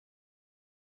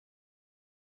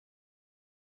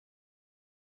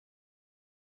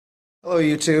Hello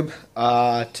YouTube.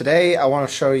 Today I want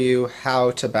to show you how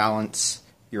to balance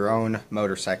your own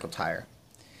motorcycle tire.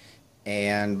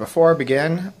 And before I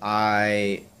begin,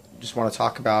 I just want to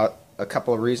talk about a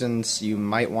couple of reasons you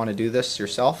might want to do this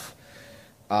yourself.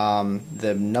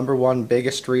 The number one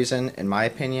biggest reason, in my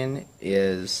opinion,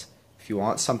 is if you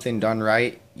want something done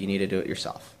right, you need to do it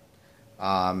yourself.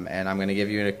 And I'm going to give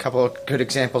you a couple of good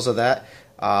examples of that.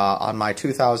 On my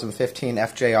 2015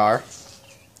 FJR,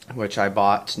 which I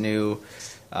bought new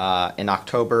in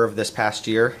October of this past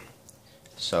year.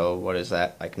 So what is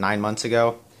that, like 9 months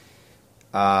ago?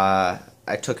 I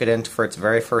took it in for its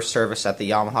very first service at the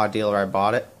Yamaha dealer I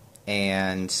bought it,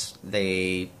 and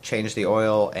they changed the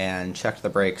oil and checked the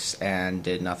brakes and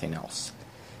did nothing else.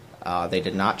 They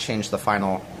did not change the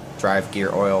final drive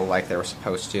gear oil like they were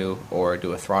supposed to, or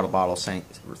do a throttle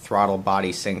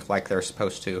body sync like they're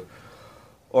supposed to,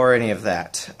 or any of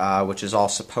that, which is all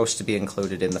supposed to be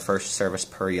included in the first service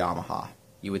per Yamaha.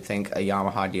 You would think a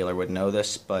Yamaha dealer would know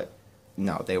this, but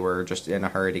no, they were just in a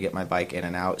hurry to get my bike in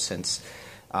and out, since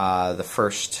the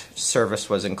first service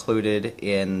was included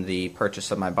in the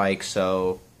purchase of my bike,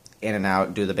 so in and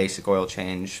out, do the basic oil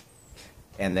change,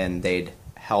 and then they'd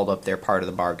held up their part of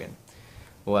the bargain.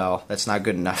 Well, that's not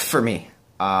good enough for me.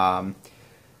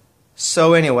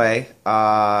 So anyway,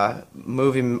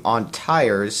 moving on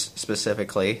tires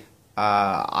specifically,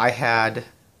 I had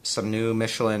some new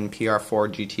Michelin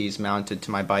PR4 GTs mounted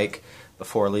to my bike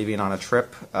before leaving on a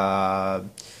trip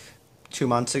 2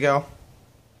 months ago,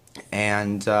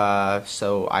 and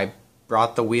so I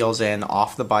brought the wheels in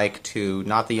off the bike to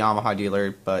not the Yamaha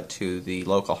dealer but to the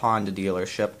local Honda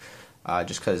dealership,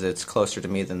 just because it's closer to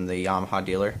me than the Yamaha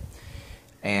dealer,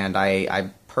 and I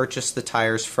purchased the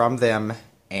tires from them,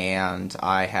 and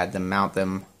I had them mount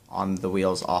them on the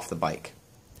wheels off the bike.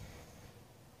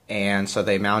 And so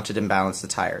they mounted and balanced the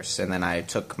tires, and then I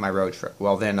took my road trip.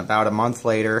 Well, then about a month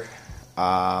later,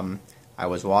 I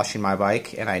was washing my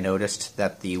bike, and I noticed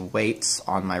that the weights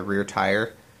on my rear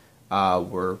tire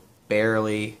were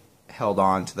barely held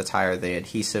on to the tire. The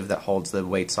adhesive that holds the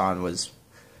weights on was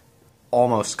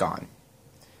almost gone.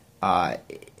 A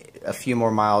few more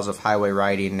miles of highway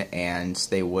riding, and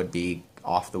they would be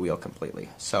off the wheel completely.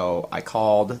 So I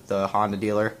called the Honda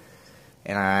dealer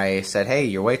and I said, hey,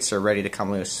 your weights are ready to come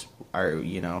loose.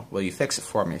 Will you fix it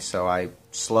for me? So I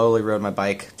slowly rode my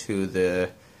bike to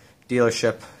the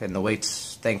dealership, and the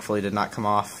weights thankfully did not come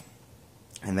off,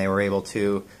 and they were able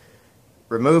to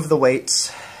remove the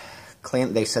weights.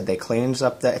 They said they cleaned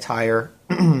up the tire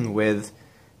with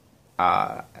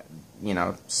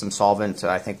some solvent.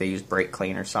 I think they used brake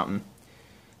clean or something,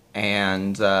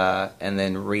 and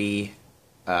then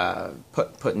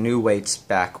put new weights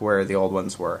back where the old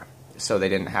ones were, so they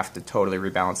didn't have to totally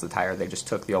rebalance the tire. They just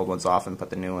took the old ones off and put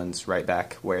the new ones right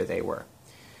back where they were.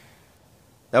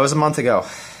 That was a month ago,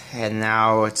 and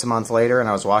now it's a month later, and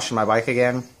I was washing my bike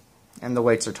again, and the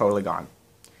weights are totally gone.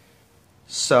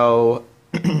 So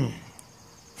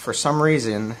for some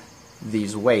reason,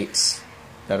 these weights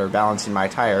that are balancing my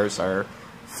tires are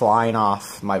flying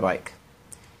off my bike.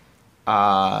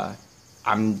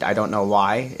 I don't know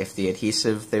why, if the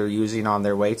adhesive they're using on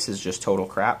their weights is just total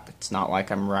crap. It's not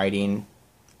like I'm riding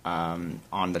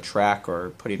on the track or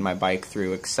putting my bike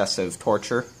through excessive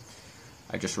torture.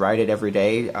 I just ride it every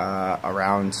day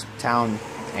around town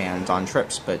and on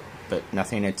trips, but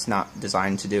nothing it's not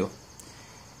designed to do.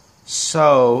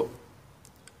 So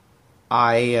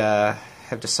I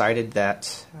have decided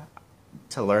that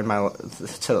to learn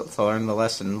the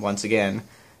lesson once again,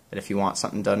 that if you want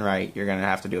something done right, you're going to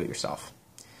have to do it yourself.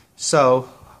 So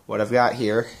what I've got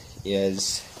here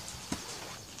is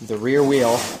the rear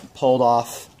wheel pulled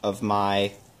off of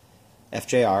my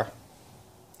FJR,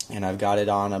 and I've got it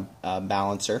on a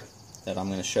balancer that I'm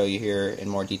going to show you here in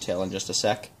more detail in just a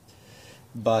sec.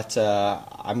 But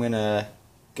I'm going to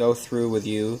go through with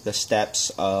you the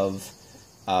steps of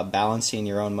balancing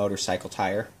your own motorcycle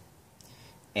tire.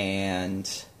 And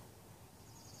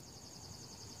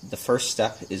the first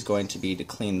step is going to be to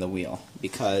clean the wheel,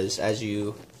 because as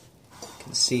you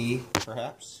can see,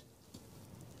 perhaps,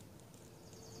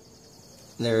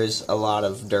 there's a lot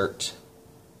of dirt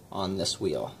on this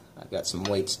wheel. I've got some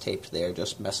weights taped there,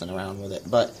 just messing around with it.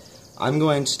 But I'm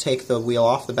going to take the wheel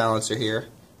off the balancer here,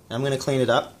 and I'm going to clean it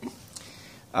up.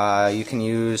 You can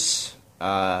use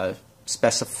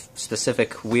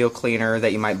specific wheel cleaner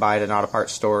that you might buy at an auto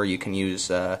parts store. You can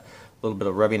use a little bit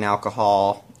of rubbing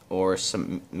alcohol, or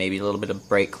maybe a little bit of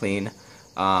brake clean,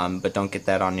 but don't get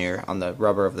that on the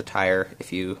rubber of the tire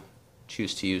if you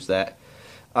choose to use that.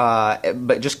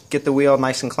 But just get the wheel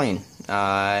nice and clean,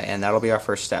 and that'll be our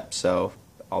first step. So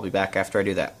I'll be back after I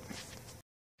do that.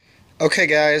 Okay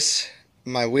guys,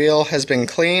 My wheel has been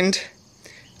cleaned.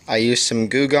 I used some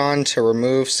Goo Gone to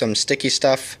remove some sticky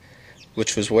stuff,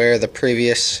 which was where the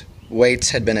previous weights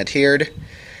had been adhered.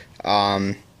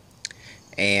 And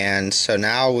so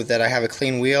now that I have a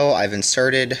clean wheel, I've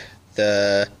inserted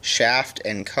the shaft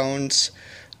and cones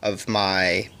of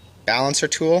my balancer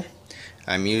tool.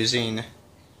 I'm using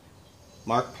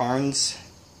Mark Parnes'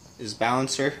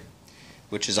 balancer,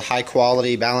 which is a high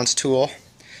quality balance tool.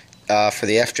 For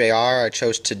the FJR, I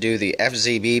chose to do the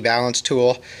FZB balance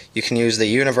tool. You can use the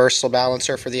universal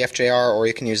balancer for the FJR, or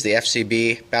you can use the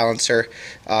FCB balancer.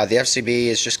 The FCB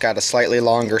has just got a slightly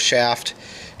longer shaft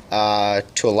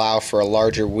to allow for a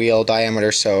larger wheel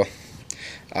diameter, so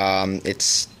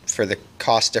it's, for the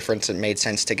cost difference, it made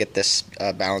sense to get this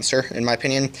balancer, in my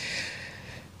opinion.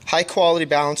 High quality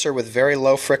balancer with very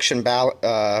low friction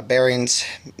bearings,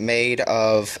 made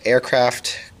of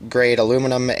aircraft grade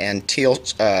aluminum and tool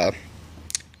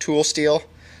steel.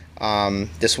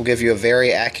 This will give you a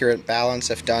very accurate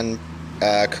balance if done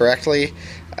correctly,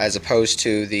 as opposed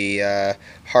to the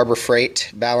Harbor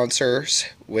Freight balancers,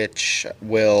 which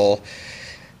will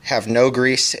have no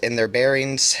grease in their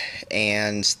bearings,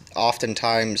 and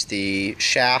oftentimes the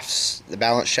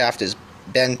balance shaft is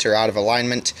bent or out of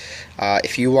alignment.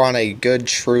 If you want a good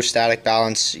true static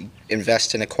balance,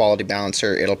 invest in a quality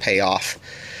balancer. It'll pay off.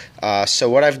 So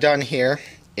what I've done here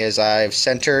is I've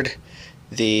centered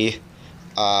the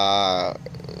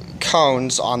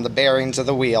cones on the bearings of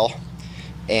the wheel,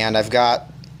 and I've got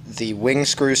the wing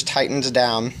screws tightened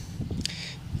down,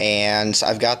 and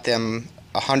I've got them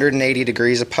 180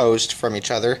 degrees opposed from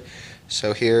each other.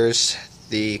 So here's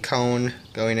the cone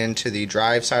going into the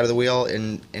drive side of the wheel,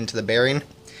 into the bearing,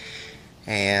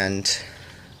 and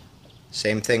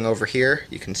same thing over here.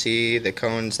 You can see the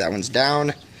cones, that one's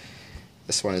down,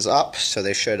 this one is up, so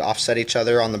they should offset each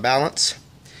other on the balance,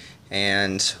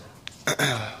 and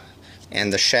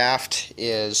the shaft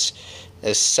is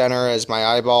as center as my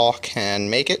eyeball can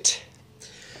make it.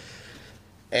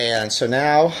 And so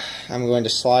now I'm going to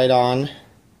slide on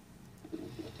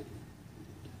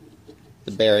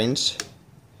the bearings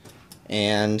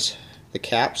and the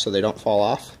cap so they don't fall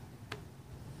off,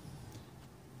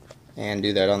 and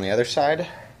do that on the other side.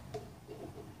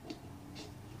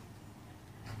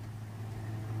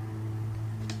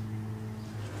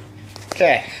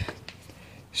 Okay,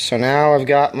 so now I've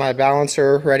got my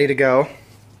balancer ready to go,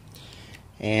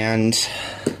 and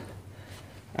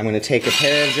I'm going to take a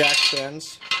pair of jack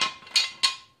stands,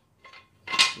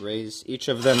 raise each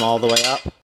of them all the way up.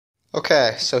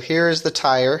 Okay, so here is the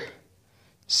tire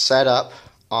set up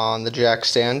on the jack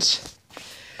stands.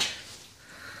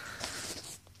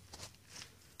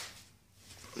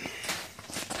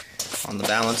 On the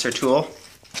balancer tool,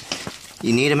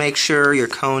 you need to make sure your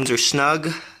cones are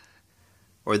snug,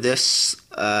 or this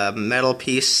metal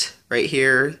piece right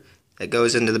here that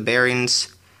goes into the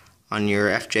bearings on your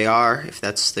FJR, if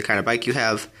that's the kind of bike you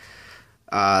have,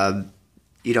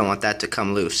 you don't want that to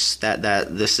come loose.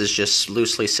 This is just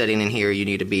loosely sitting in here.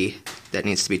 That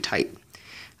needs to be tight.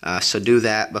 So do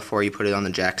that before you put it on the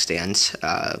jack stands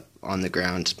on the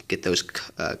ground. Get those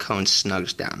cones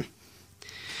snugged down.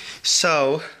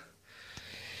 So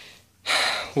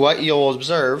what you'll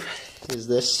observe is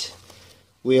this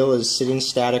wheel is sitting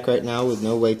static right now with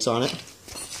no weights on it,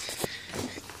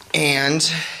 and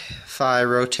if I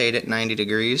rotate it 90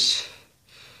 degrees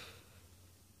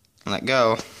and let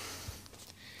go,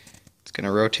 it's going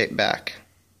to rotate back.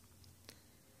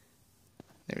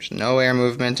 There's no air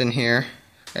movement in here.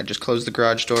 I just closed the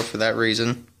garage door for that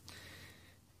reason,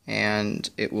 and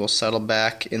it will settle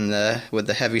back with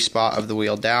the heavy spot of the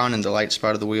wheel down and the light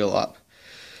spot of the wheel up.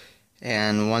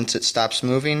 And once it stops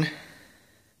moving,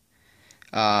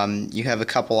 you have a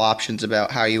couple options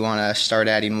about how you want to start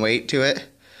adding weight to it.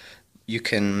 You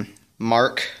can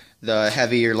mark the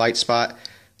heavy or light spot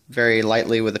very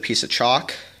lightly with a piece of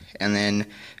chalk, and then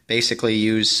basically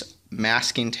use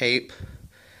masking tape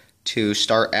to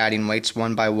start adding weights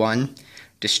one by one.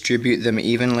 Distribute them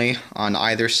evenly on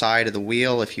either side of the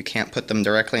wheel if you can't put them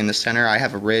directly in the center. I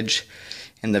have a ridge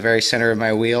in the very center of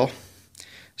my wheel,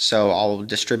 so I'll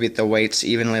distribute the weights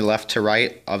evenly left to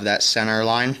right of that center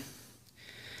line.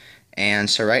 And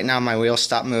so right now my wheel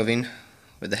stopped moving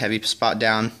with the heavy spot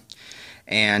down,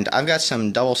 and I've got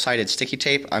some double-sided sticky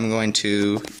tape I'm going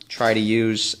to try to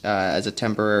use as a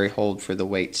temporary hold for the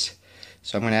weights.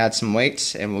 So I'm going to add some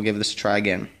weights and we'll give this a try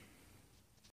again.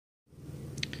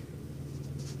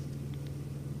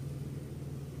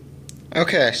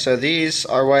 Okay, so these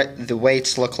are what the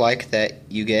weights look like that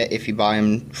you get if you buy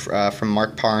them from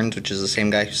Mark Parnes, which is the same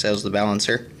guy who sells the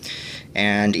balancer.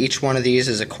 And each one of these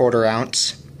is a 1/4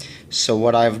 ounce. So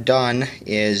what I've done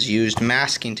is used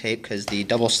masking tape, because the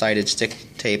double-sided stick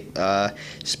tape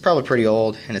is probably pretty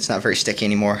old and it's not very sticky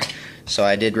anymore. So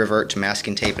I did revert to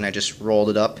masking tape, and I just rolled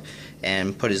it up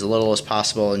and put as little as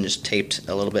possible and just taped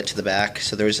a little bit to the back.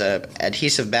 So there's a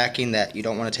adhesive backing that you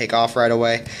don't want to take off right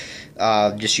away.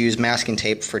 Just use masking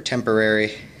tape for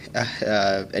temporary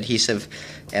adhesive,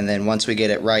 and then once we get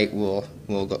it right, we'll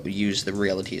use the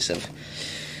real adhesive.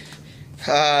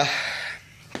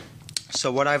 So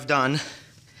what I've done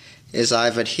is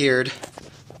I've adhered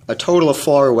a total of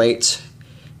 4 weights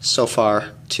so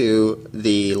far to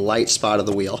the light spot of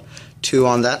the wheel. 2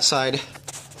 on that side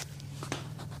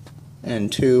and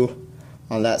 2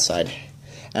 on that side.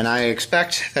 And I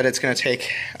expect that it's going to take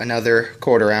another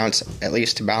 1/4 ounce at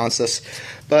least to balance this,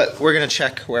 but we're going to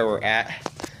check where we're at.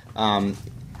 I'm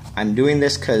doing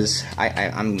this because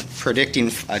I'm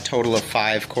predicting a total of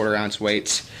 5 1/4 ounce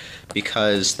weights,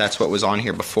 because that's what was on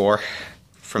here before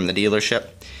from the dealership.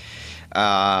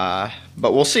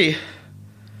 But we'll see.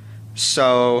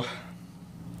 So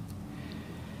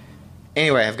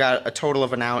anyway, I've got a total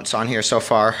of 1 ounce on here so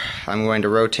far. I'm going to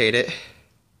rotate it.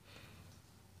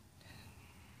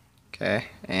 Okay,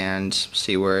 and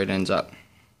see where it ends up.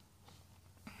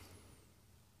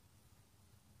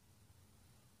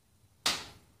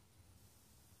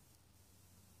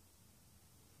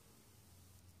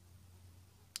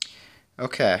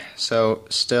 Okay, so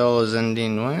still is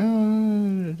ending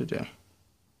well.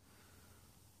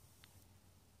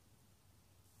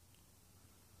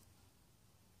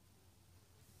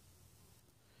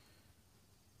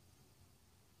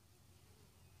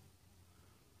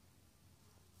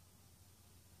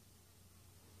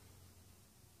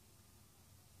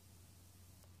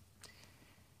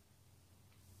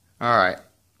 Alright,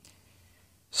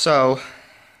 so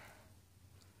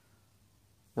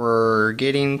we're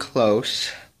getting close,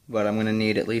 but I'm going to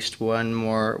need at least 1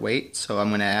 more weight, so I'm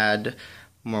going to add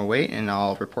more weight and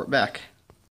I'll report back.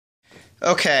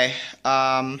 Okay,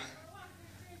 I've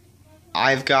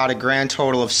got a grand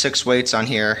total of 6 weights on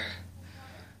here,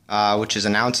 which is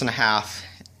 1.5 ounces.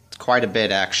 It's quite a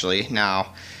bit actually.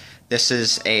 Now, this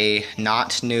is a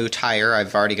not new tire.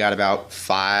 I've already got about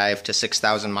 5,000 to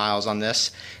 6,000 miles on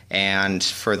this, and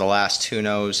for the last who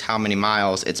knows how many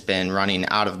miles it's been running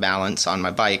out of balance on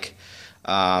my bike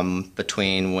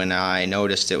between when I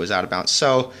noticed it was out of balance.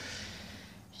 So,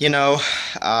 you know,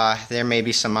 there may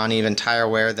be some uneven tire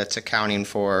wear that's accounting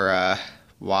for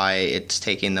why it's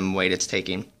taking the weight it's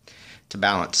taking to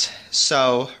balance.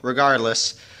 So,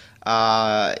 regardless,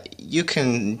 you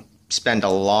can spend a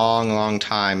long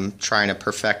time trying to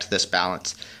perfect this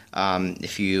balance.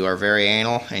 If you are very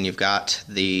anal and you've got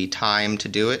the time to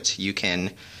do it, you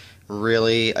can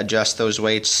really adjust those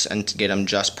weights and to get them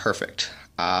just perfect.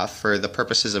 For the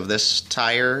purposes of this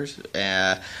tire,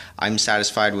 I'm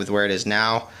satisfied with where it is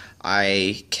now.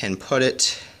 I can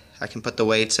put the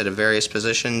weights at various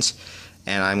positions,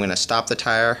 and I'm going to stop the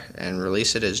tire and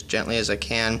release it as gently as I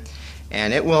can.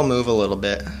 And it will move a little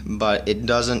bit, but it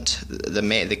doesn't.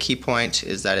 The key point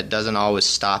is that it doesn't always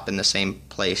stop in the same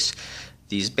place.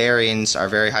 These bearings are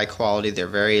very high quality. They're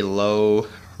very low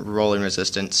rolling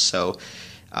resistance, so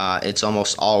it's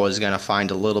almost always going to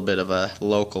find a little bit of a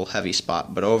local heavy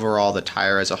spot. But overall, the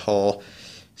tire as a whole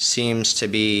seems to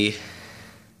be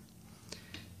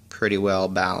pretty well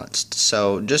balanced.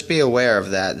 So just be aware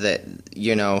of that,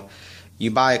 you know,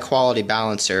 you buy a quality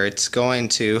balancer, it's going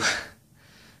to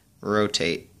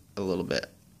rotate a little bit,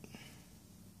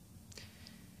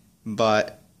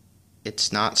 but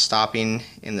it's not stopping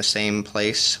in the same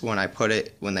place when I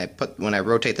rotate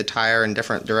the tire in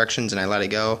different directions and I let it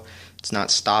go. It's not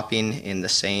stopping in the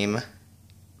same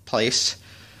place,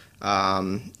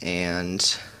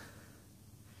 and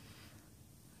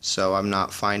so I'm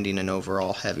not finding an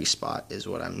overall heavy spot is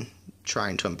what I'm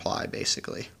trying to imply,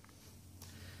 basically.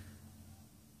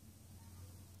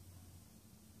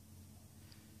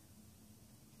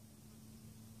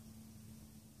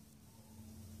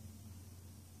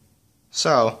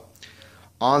 So,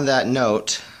 on that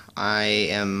note, I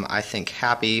am, I think,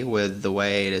 happy with the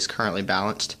way it is currently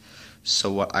balanced.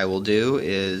 So what I will do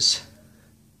is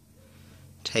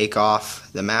take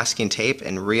off the masking tape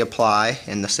and reapply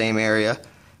in the same area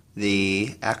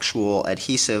the actual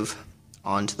adhesive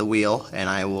onto the wheel, and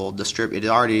I will distribute. It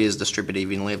already is distributed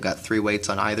evenly. I've got 3 weights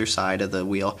on either side of the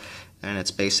wheel, and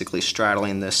it's basically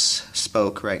straddling this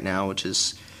spoke right now, which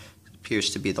appears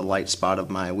to be the light spot of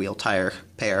my wheel tire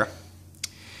pair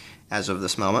as of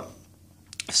this moment.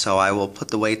 So I will put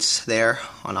the weights there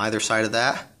on either side of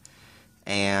that,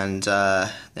 and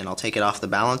then I'll take it off the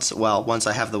balance. Well, once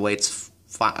I have the weights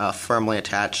firmly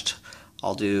attached,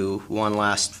 I'll do one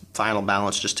last final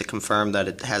balance just to confirm that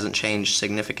it hasn't changed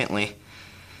significantly.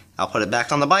 I'll put it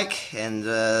back on the bike, and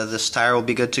this tire will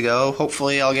be good to go.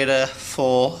 Hopefully I'll get a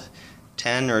full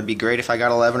 10, or it'd be great if I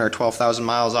got 11 or 12,000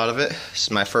 miles out of it. This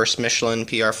is my first Michelin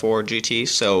PR4 GT,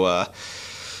 so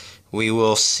we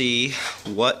will see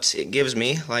what it gives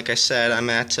me. Like I said,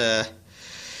 I'm at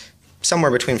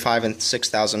somewhere between 5,000 and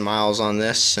 6,000 miles on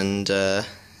this, and this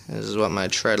is what my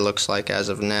tread looks like as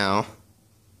of now.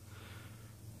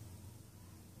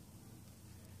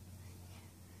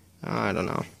 I don't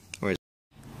know.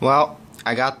 Well,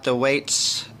 I got the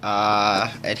weights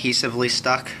adhesively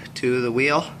stuck to the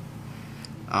wheel.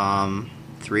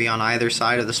 3 on either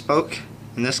side of the spoke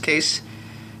in this case,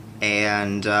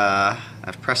 and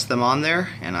I've pressed them on there,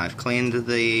 and I've cleaned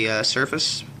the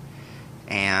surface,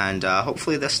 and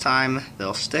hopefully this time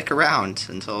they'll stick around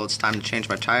until it's time to change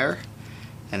my tire,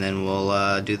 and then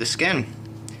we'll do the skin.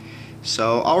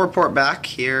 So I'll report back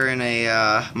here in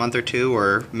a month or two,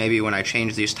 or maybe when I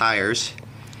change these tires,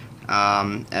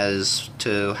 as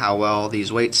to how well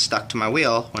these weights stuck to my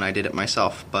wheel when I did it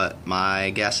myself. But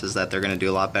my guess is that they're going to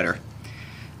do a lot better,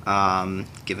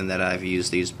 given that I've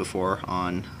used these before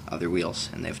on other wheels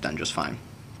and they've done just fine.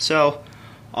 So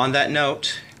on that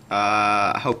note,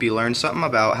 I hope you learned something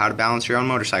about how to balance your own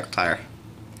motorcycle tire.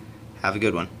 Have a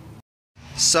good one.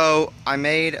 So I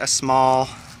made a small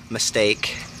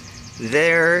mistake.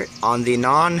 There on the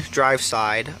non-drive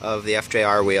side of the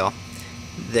FJR wheel,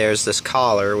 there's this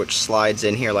collar which slides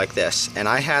in here like this, and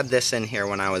I had this in here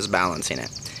when I was balancing it.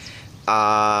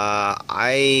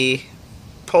 I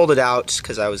pulled it out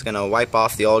because I was going to wipe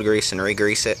off the old grease and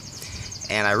re-grease it,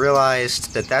 and I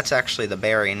realized that that's actually the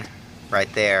bearing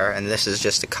right there, and this is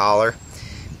just a collar,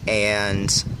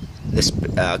 and this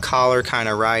collar kind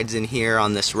of rides in here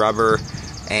on this rubber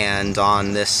and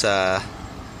on this I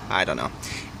don't know.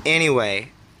 Anyway,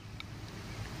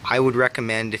 I would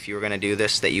recommend, if you were going to do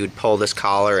this, that you would pull this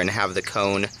collar and have the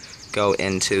cone go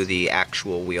into the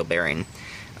actual wheel bearing.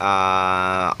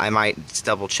 I might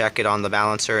double check it on the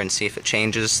balancer and see if it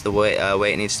changes the way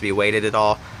it needs to be weighted at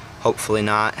all. Hopefully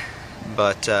not,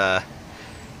 but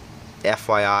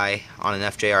FYI, on an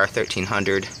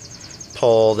FJR1300,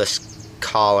 pull this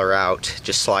collar out,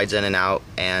 just slides in and out,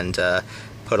 and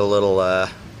put a little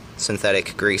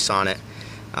synthetic grease on it.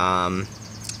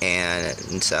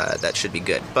 And that should be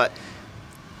good. But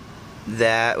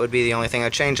that would be the only thing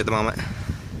I'd change at the moment.